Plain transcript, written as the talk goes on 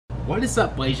What is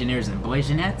up, Blasianeers and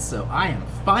Blasianettes? So I am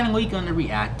finally going to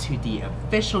react to the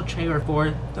official trailer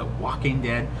for The Walking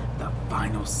Dead, the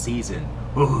final season.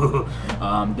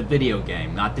 The video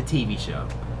game, not the TV show.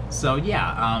 So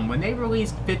yeah, when they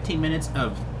released 15 minutes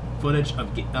of footage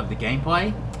of the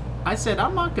gameplay, I said,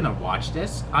 I'm not going to watch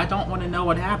this. I don't want to know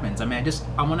what happens. I mean,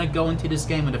 I want to go into this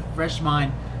game with a fresh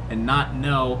mind and not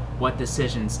know what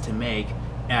decisions to make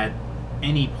at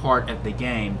any part of the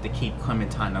game to keep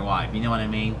Clementine alive. You know what I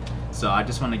mean? So I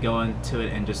just want to go into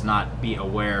it and just not be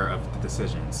aware of the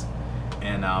decisions.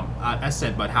 And I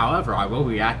said, but however, I will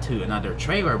react to another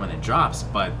trailer when it drops.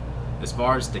 But as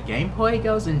far as the gameplay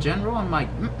goes in general, I'm like,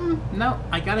 no,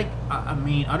 I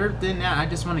mean, other than that, I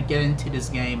just want to get into this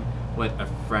game with a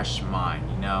fresh mind,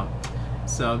 you know?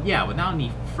 So yeah, without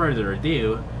any further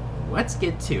ado, let's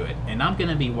get to it. And I'm going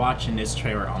to be watching this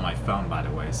trailer on my phone, by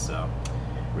the way, so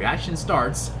reaction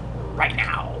starts right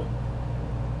now.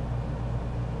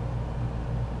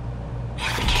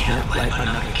 I can't let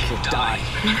another kid die.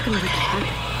 I'm not gonna let that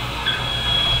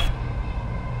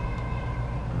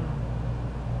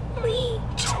happen. Lee!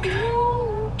 It's okay.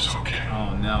 It's okay.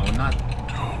 Oh no, not...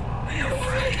 Don't be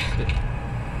afraid.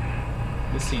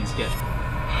 This scene's getting...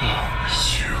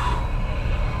 It's you.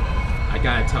 I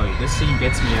gotta tell you, this scene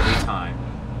gets me every time.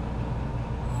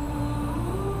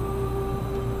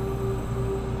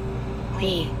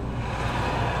 Lee.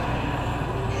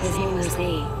 His name was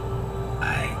Lee.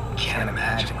 I can't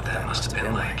imagine what that must have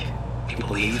been like. People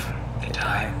leave, they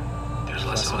die, there's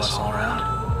less of us all around.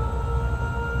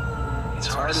 It's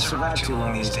hard to survive too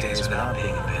long these days without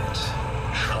being a bit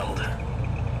troubled.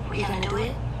 We gonna do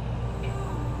it?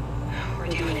 We're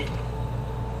doing it.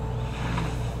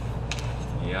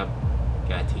 Yep,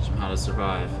 gotta teach them how to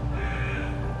survive.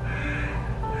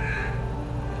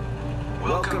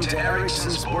 Welcome to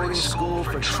Erickson's boarding school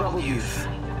for troubled youth.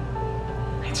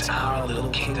 It's our little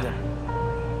kingdom.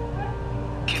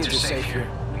 Kids are safe here.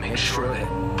 We make sure of it.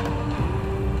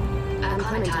 I'm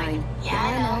Clementine. Yeah,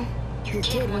 I know. Your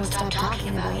kid won't stop talking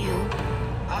about you.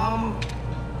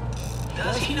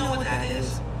 Does he know what that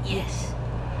is? Yes.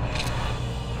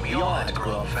 We all had to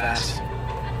grow up fast.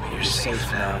 You're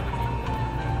safe now.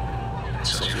 And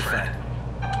so's your friend.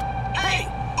 Hey!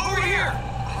 Over here!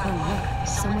 Oh, look.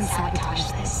 Someone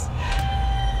sabotaged this.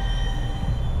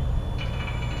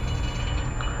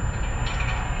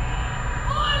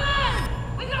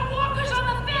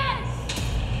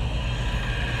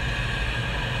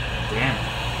 Damn.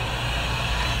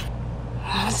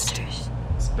 Monsters.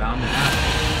 It's bound to happen.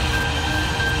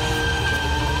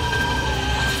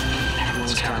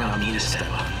 Everyone's counting on me to step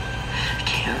up. I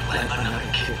can't let another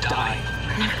kid die.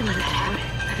 I'm not gonna let that happen.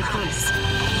 I promise.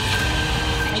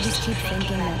 I just keep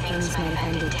thinking that things might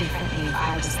have ended differently if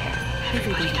I was there.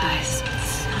 Everybody dies.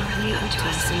 It's not really up to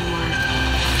us anymore.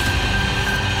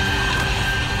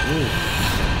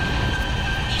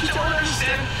 You don't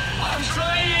understand. I'm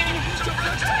trying to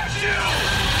protect you!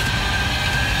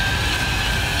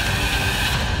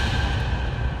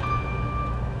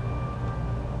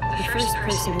 The first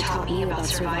person who taught me about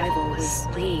survival was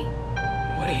Lee.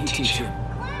 What did he teach you?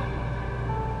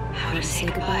 How to say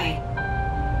goodbye.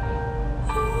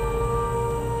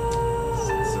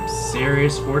 Some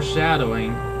serious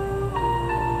foreshadowing.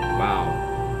 Wow.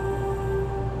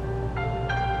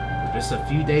 We're just a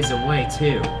few days away,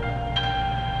 too.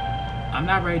 I'm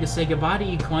not ready to say goodbye to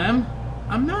you, Clem.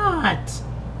 I'm not.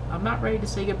 I'm not ready to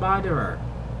say goodbye to her.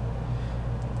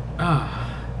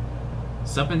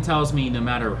 Something tells me no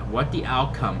matter what the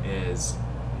outcome is,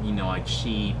 you know, like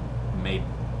she may,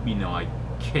 you know, like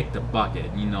kick the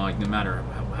bucket. You know, like no matter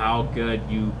how good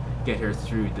you get her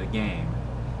through the game,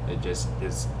 it just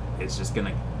is. It's just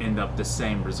gonna end up the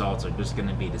same. Results are just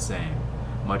gonna be the same.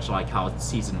 Much like how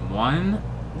season 1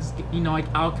 is, you know, like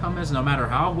outcome is. No matter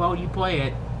how well you play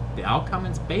it, the outcome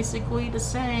is basically the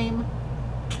same.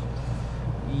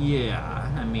 Yeah,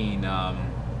 I mean,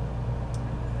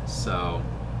 so,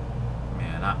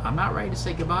 man, I'm not ready to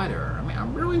say goodbye to her. I mean,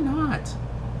 I'm really not.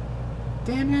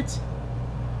 Damn it.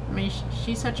 I mean,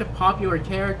 she's such a popular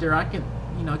character. I can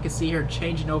see her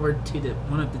changing over to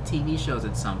one of the TV shows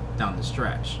at some down the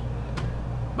stretch.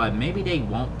 But maybe they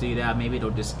won't do that. Maybe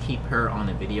they'll just keep her on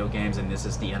the video games, and this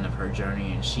is the end of her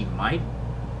journey, and she might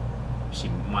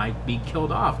be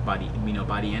killed off by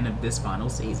the end of this final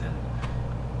season.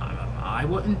 I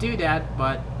wouldn't do that,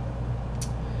 but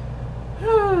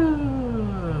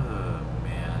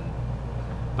man.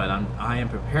 But I am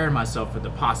preparing myself for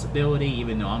the possibility,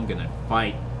 even though I'm gonna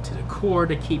fight to the core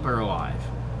to keep her alive.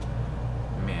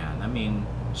 Man, I mean,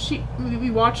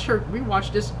 we watched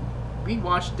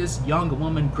this young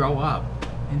woman grow up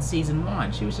in season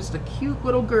 1. She was just a cute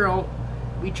little girl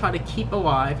we try to keep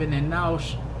alive, and then now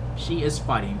she is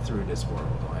fighting through this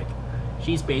world. Like,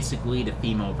 she's basically the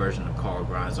female version of Carl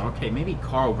Grimes. Okay, maybe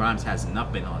Carl Grimes has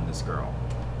nothing on this girl.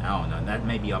 I don't know. That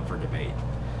may be up for debate.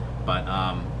 But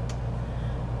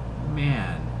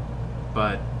man,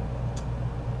 but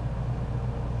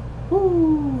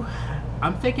whoo,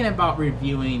 I'm thinking about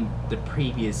reviewing the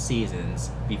previous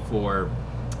seasons before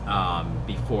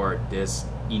this,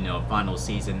 you know, final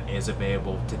season is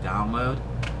available to download.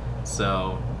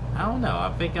 So I don't know.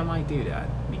 I think I might do that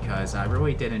because I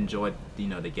really did enjoy, you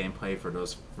know, the gameplay for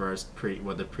those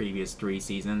the previous 3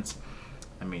 seasons.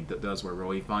 I mean, those were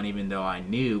really fun, even though I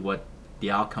knew what the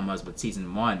outcome was with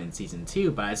season 1 and season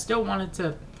 2. But I still wanted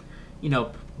to, you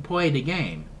know, play the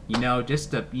game, you know,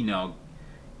 just to, you know,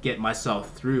 get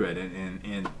myself through it.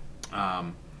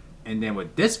 And then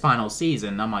with this final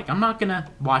season, I'm like, I'm not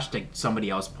gonna watch somebody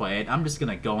else play it. I'm just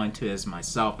gonna go into this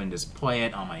myself and just play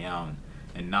it on my own,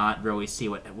 and not really see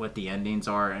what the endings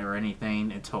are or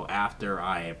anything until after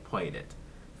I have played it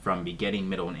from beginning,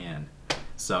 middle, and end.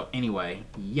 So anyway,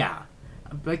 yeah.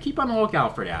 But keep on the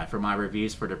lookout for that, for my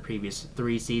reviews for the previous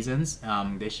 3 seasons.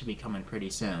 They should be coming pretty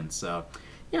soon. So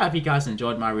yeah, if you guys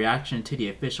enjoyed my reaction to the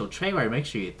official trailer, make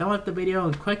sure you thumb up the video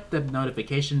and click the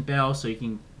notification bell so you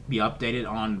can be updated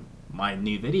on my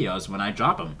new videos when I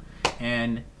drop them.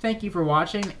 And thank you for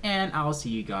watching, and I'll see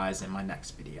you guys in my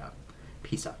next video.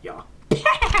 Peace out, y'all.